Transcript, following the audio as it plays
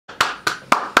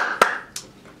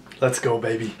Let's go,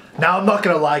 baby. Now, I'm not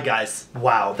gonna lie, guys.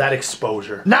 Wow, that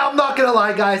exposure. Now, I'm not gonna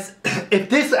lie, guys. If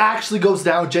this actually goes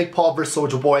down, Jake Paul versus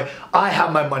Soulja Boy, I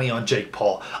have my money on Jake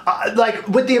Paul. Like,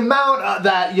 with the amount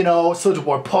that, you know, Soulja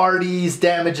Boy parties,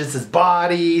 damages his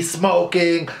body,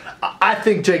 smoking, I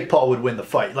think Jake Paul would win the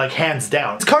fight, like, hands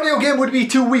down. His cardio game would be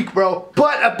too weak, bro.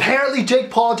 But apparently,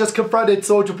 Jake Paul just confronted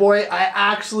Soulja Boy. I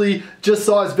actually just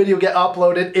saw his video get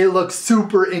uploaded. It looks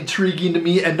super intriguing to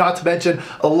me, and not to mention,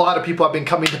 a lot of people have been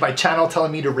coming to my channel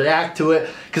telling me to react to it,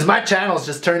 because my channel's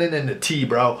just turning into tea,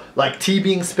 bro. Like, tea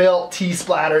being spilled, tea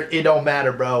splattered, it don't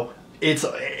matter, bro.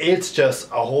 It's just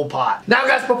a whole pot. Now,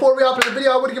 guys, before we hop into the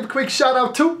video, I want to give a quick shout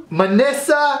out to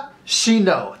Manissa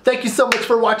Shino. Thank you so much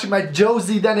for watching my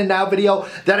Josie Then and Now video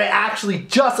that I actually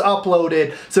just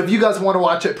uploaded. So if you guys want to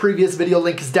watch it, previous video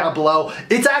link is down below.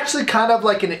 It's actually kind of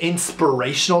like an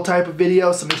inspirational type of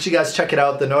video, so make sure you guys check it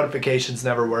out. The notifications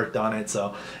never worked on it,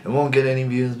 so it won't get any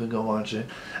views, but go watch it.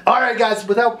 Alright, guys,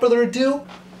 without further ado,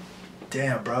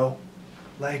 damn, bro,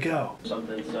 let it go.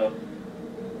 Something so.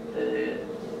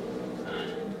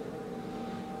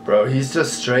 Bro, he's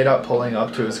just straight up pulling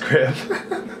up to his crib.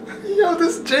 Yo,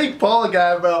 this Jake Paul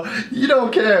guy, bro. You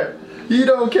don't care. You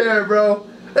don't care, bro.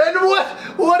 And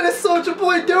what is Soulja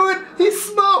Boy doing? He's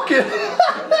smoking.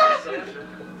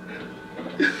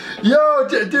 Yo,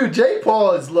 dude, Jake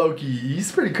Paul is low-key.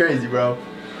 He's pretty crazy, bro.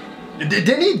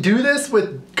 Didn't he do this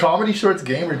with Comedy Shorts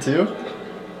Gamer too?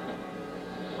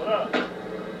 What up?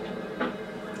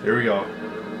 Here we go.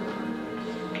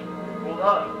 Hold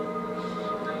up.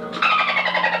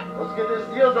 Let's get this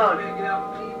deal done. You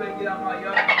better get out my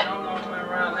yard. I'm not running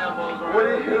around Lambos. What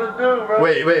are you gonna do, bro?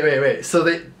 Wait. So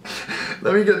they...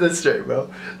 Let me get this straight,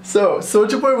 bro. So,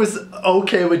 Soulja Boy was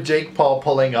okay with Jake Paul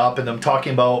pulling up and them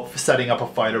talking about setting up a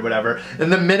fight or whatever.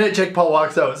 And the minute Jake Paul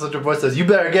walks out, Soulja Boy says, "You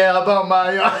better get up on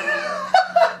my yard."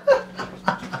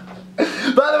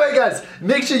 By the way, guys,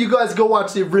 make sure you guys go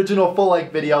watch the original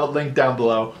full-length video, link down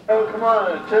below. Oh, come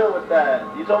on, chill with that.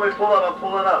 You told me to pull up, I'm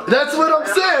pulling up. That's what I'm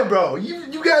saying, bro.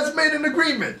 You guys made an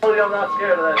agreement. I'm not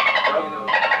scared of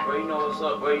that, Bro, you know what's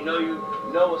up, bro. You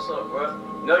know what's up, bro.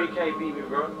 You know you can't beat me,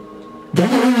 bro.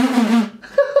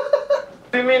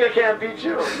 What do you mean I can't beat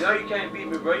you? You know you can't beat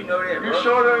me, bro. You know that, bro. You're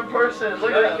shorter in person.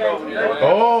 Look at that.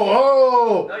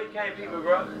 Oh! No, you can't beat me,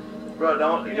 bro. Bro,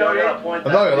 don't. You know you gotta point that.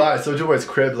 I'm not gonna lie, Soulja Boy's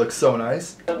crib looks so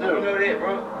nice. You know that,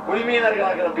 bro. What do you mean I'm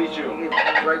not gonna beat you? Have you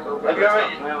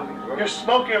ever... You're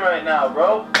smoking right now,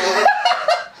 bro.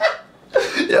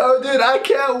 Yo, dude, I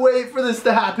can't wait for this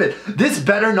to happen. This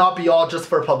better not be all just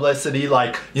for publicity,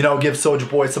 like, you know, give Soulja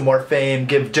Boy some more fame,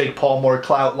 give Jake Paul more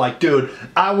clout. Like, dude,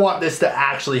 I want this to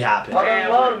actually happen. Other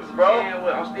lungs, bro.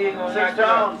 I'm still gonna 6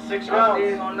 rounds, 6 rounds. I'm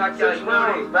still gonna knock you out. 6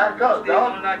 rounds, back up,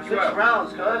 dog. 6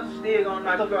 rounds, cuz. Still gonna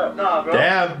knock you out. Nah, bro.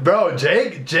 Damn, bro,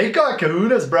 Jake got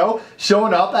kahunas, bro.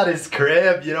 Showing up at his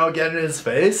crib, you know, getting in his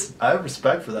face. I have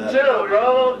respect for that. Chill,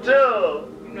 bro, chill.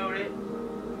 You know that.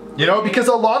 You know, because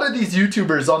a lot of these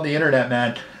YouTubers on the internet,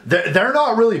 man, they're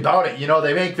not really about it. You know,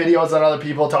 they make videos on other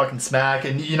people talking smack,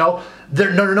 and, you know,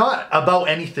 they're not about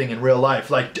anything in real life.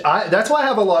 Like, that's why I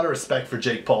have a lot of respect for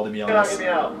Jake Paul, to be honest. Get me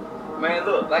out. Man,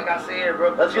 look, like I said,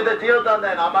 bro. Let's get the deal done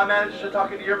then. My managers are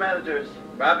talking to your managers.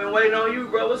 Bro, I've been waiting on you,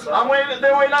 bro. What's up? I'm waiting.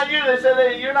 They're waiting on you. They said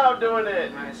that you're not doing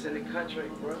it. Man, send the contract,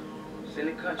 bro. Send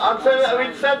the contract. I'm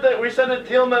sending. We sent a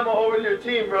deal memo over to your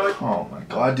team, bro. Oh my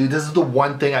god, dude, this is the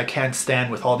one thing I can't stand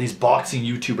with all these boxing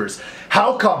YouTubers.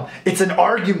 How come it's an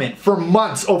argument for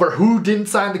months over who didn't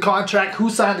sign the contract, who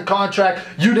signed the contract,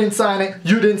 you didn't sign it,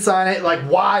 you didn't sign it? Like,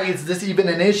 why is this even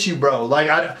an issue, bro? Like,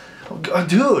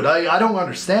 dude, I don't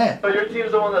understand. But your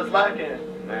team's the one that's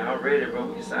lacking. Man, I'm ready, bro.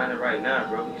 We can sign it right now,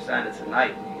 bro. We can sign it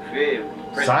tonight. You feel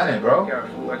me? Sign it, bro.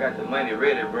 I got the money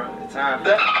ready, bro. The time.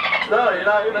 No, you're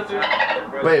not gonna do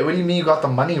that. Wait, what do you mean you got the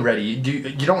money ready?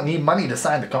 You don't need money to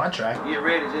sign the contract. Get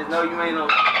ready. Just know you ain't no,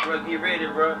 bro. Get ready,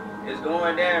 bro. It's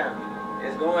going down.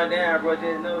 It's going down, bro.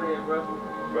 Just know that,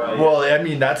 bro. Well, I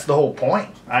mean, that's the whole point.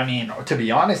 I mean, to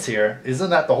be honest here, isn't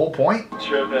that the whole point?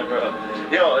 Tripping, bro.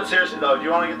 Yo, seriously though, if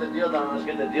you want to get the deal done, let's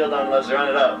get the deal done. Let's run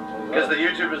it up. Because the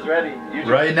YouTube is ready.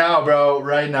 Right now, bro.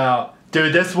 Right now.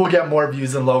 Dude, this will get more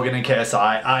views than Logan and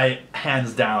KSI.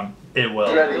 Hands down, it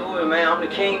will. Ready. Do it, man. I'm the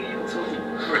king of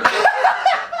YouTube.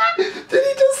 Did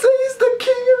he just say he's the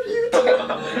king of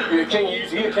YouTube? You're the king of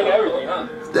YouTube. You're the king of everything, huh?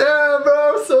 Yeah,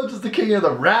 bro. So just the king of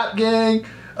the rap gang,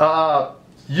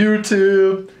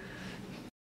 YouTube,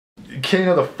 king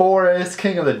of the forest,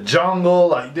 king of the jungle.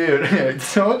 Like, dude,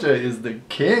 Soulja is the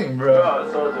king, bro.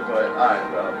 Bro, Soulja Boy.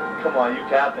 Alright, bro. Come on, you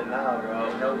capping now, bro.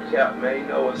 No cap, man. You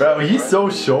know what's bro, up, he's so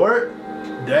short.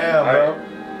 Damn, bro.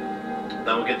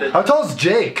 Then we'll get this. How tall is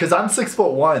Jake? Cause I'm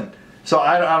 6'1". So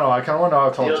I don't know. I kind of want to know how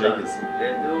tall Jake is.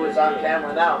 That dude It's on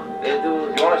camera now. That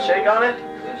dude. You want to shake on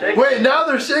it? Shake Wait, now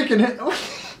they're shaking it.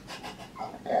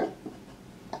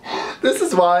 This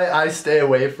is why I stay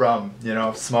away from, you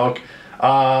know, smoke.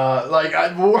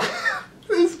 What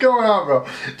is going on, bro?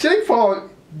 Jake Paul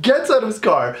gets out of his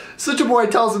car. Soulja Boy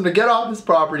tells him to get off his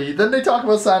property. Then they talk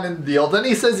about signing the deal. Then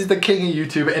he says he's the king of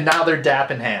YouTube, and now they're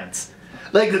dapping hands.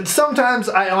 Like, sometimes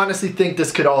I honestly think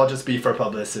this could all just be for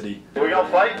publicity. We gonna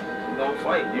fight? We gonna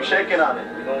fight. You shaking on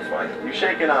it? We gonna fight. You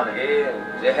shaking on it?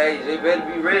 Yeah. Hey, they better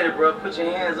be ready, bro. Put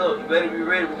your hands up. You better be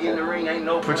ready to get in the ring. Ain't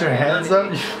no. Put your hands up.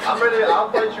 I'm ready.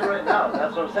 I'll fight you right now.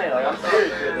 That's what I'm saying. Like, I'm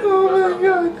serious with it. Oh my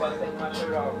god. If I take my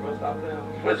shirt off, bro, stop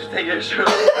playing. Let's just take your shirt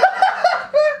off.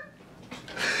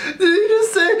 Did he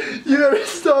just say, you better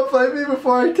stop fighting me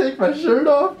before I take my shirt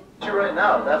off? You right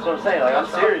now. That's what I'm saying. Like, I'm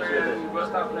serious with it. Bro,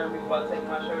 stop playing me before I take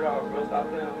my shirt off, bro. Stop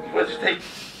playing me. Let's just take.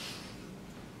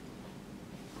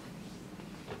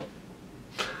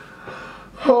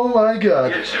 Oh my god.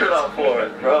 Get your shirt off for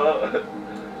it, bro.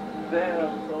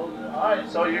 Damn, Soulja. Alright,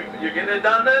 so you're getting it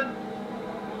done then?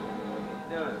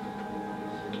 Yeah.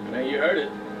 Man, you heard it.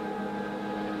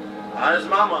 Honest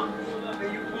mama.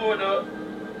 Then you pulled up,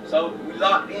 so we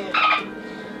locked in.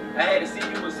 I had to see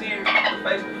you was serious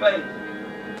face to face.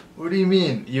 What do you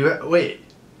mean? Wait.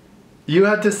 You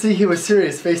had to see he was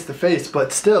serious face to face,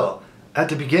 but still, at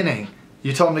the beginning,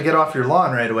 you told him to get off your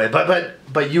lawn right away.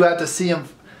 But you had to see him.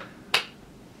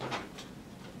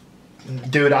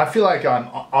 Dude, I feel like I'm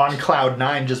on cloud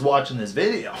 9 just watching this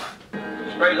video.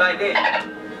 Straight like that.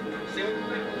 See me?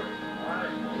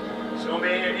 It's gonna be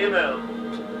in your email.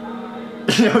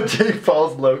 Yo, Jake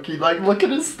Paul's low-key. Like, look at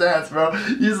his stats, bro.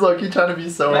 He's low-key trying to be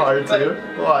so hard, too.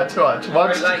 Watch.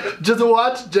 Just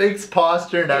watch Jake's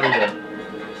posture and everything.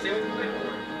 See me?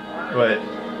 Wait.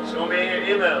 It's gonna be in your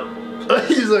email.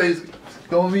 He's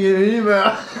gonna be an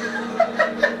email.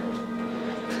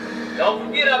 Don't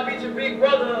forget I beat your big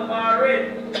brother up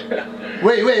already.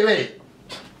 Wait.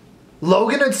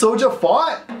 Logan and Soulja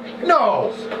fought?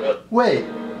 No. Wait.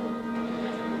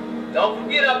 Don't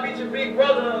forget I beat your big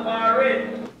brother up already.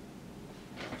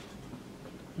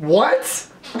 What?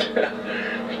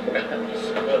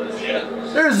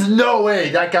 There's no way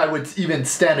that guy would even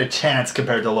stand a chance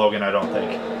compared to Logan, I don't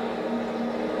think.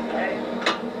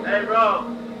 Hey, bro.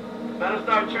 Better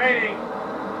start training.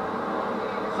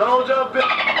 Soulja, bitch.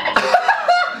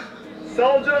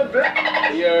 Soulja,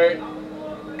 bitch. You heard?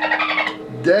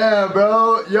 Damn,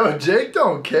 bro. Yo, Jake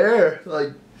don't care.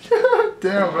 Like,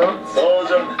 damn, bro.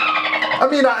 Soulja. I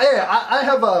mean, I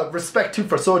have a respect too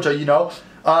for Soulja, you know,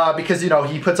 because, you know,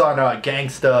 he puts on a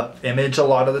gangsta image a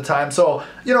lot of the time. So,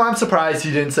 you know, I'm surprised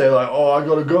he didn't say like, oh, I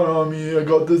got a gun on me, I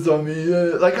got this on me.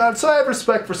 Like, so I have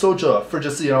respect for Soulja for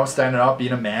just, you know, standing up,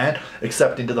 being a man,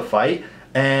 accepting to the fight,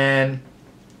 and,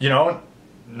 you know,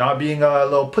 not being a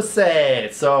little pussy.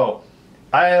 So,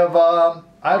 I have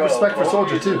respect for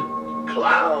Soulja too.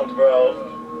 Clown, bro.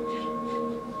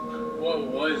 What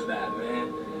was that,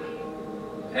 man?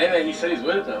 Hey, man, he said he's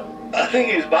with it, though. I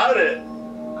think he's about it.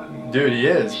 Dude, he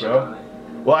is, bro.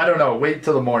 Well, I don't know. Wait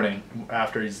till the morning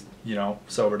after he's, you know,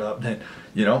 sobered up. Then,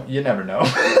 you know, you never know.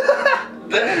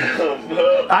 Damn,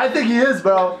 bro. I think he is,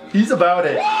 bro. He's about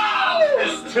it.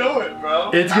 Let's do it,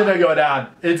 bro. It's gonna go down.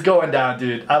 It's going down,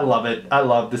 dude. I love it. I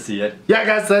love to see it. Yeah,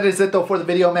 guys, that is it though for the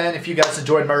video, man. If you guys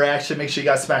enjoyed my reaction, make sure you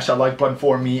guys smash that like button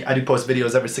for me. I do post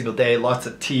videos every single day. Lots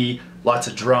of tea, lots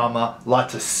of drama,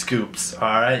 lots of scoops. All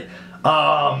right.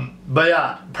 But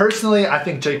yeah, personally, I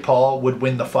think Jake Paul would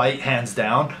win the fight, hands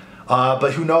down.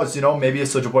 But who knows? You know, maybe if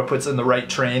Soulja Boy puts in the right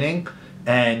training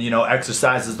and, you know,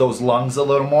 exercises those lungs a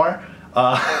little more.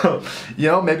 You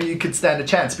know, maybe you could stand a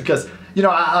chance because, you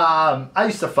know, I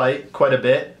used to fight quite a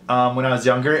bit when I was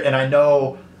younger, and I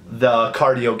know the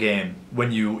cardio game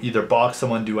when you either box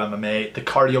someone, do MMA, the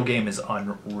cardio game is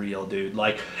unreal, dude.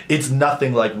 Like, it's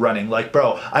nothing like running. Like,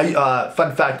 bro,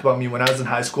 fun fact about me, when I was in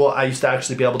high school, I used to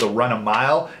actually be able to run a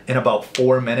mile in about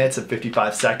 4 minutes and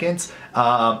 55 seconds.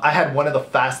 I had one of the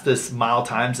fastest mile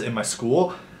times in my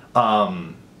school.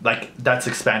 Like, that's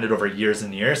expanded over years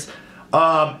and years.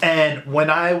 And when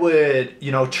I would,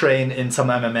 you know, train in some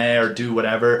MMA or do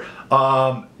whatever,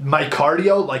 my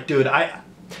cardio, like, dude,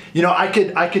 you know, I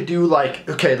could do like,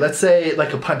 okay, let's say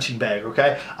like a punching bag,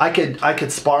 okay? I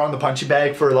could spar on the punching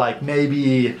bag for like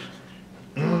maybe,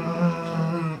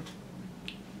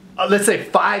 let's say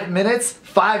 5 minutes.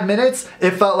 5 minutes,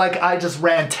 it felt like I just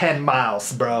ran 10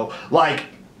 miles, bro. Like,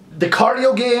 the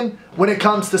cardio game, when it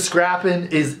comes to scrapping,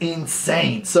 is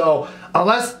insane. So,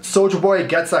 unless Soulja Boy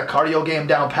gets that cardio game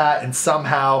down pat and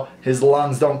somehow his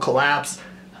lungs don't collapse,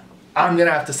 I'm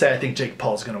gonna have to say I think Jake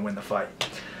Paul's gonna win the fight.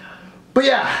 But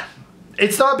yeah,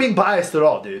 it's not being biased at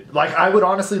all, dude. Like, I would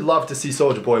honestly love to see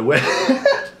Soulja Boy win.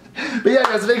 But yeah,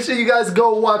 guys, make sure you guys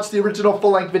go watch the original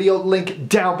full-length video, link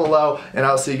down below, and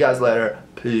I'll see you guys later.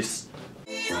 Peace.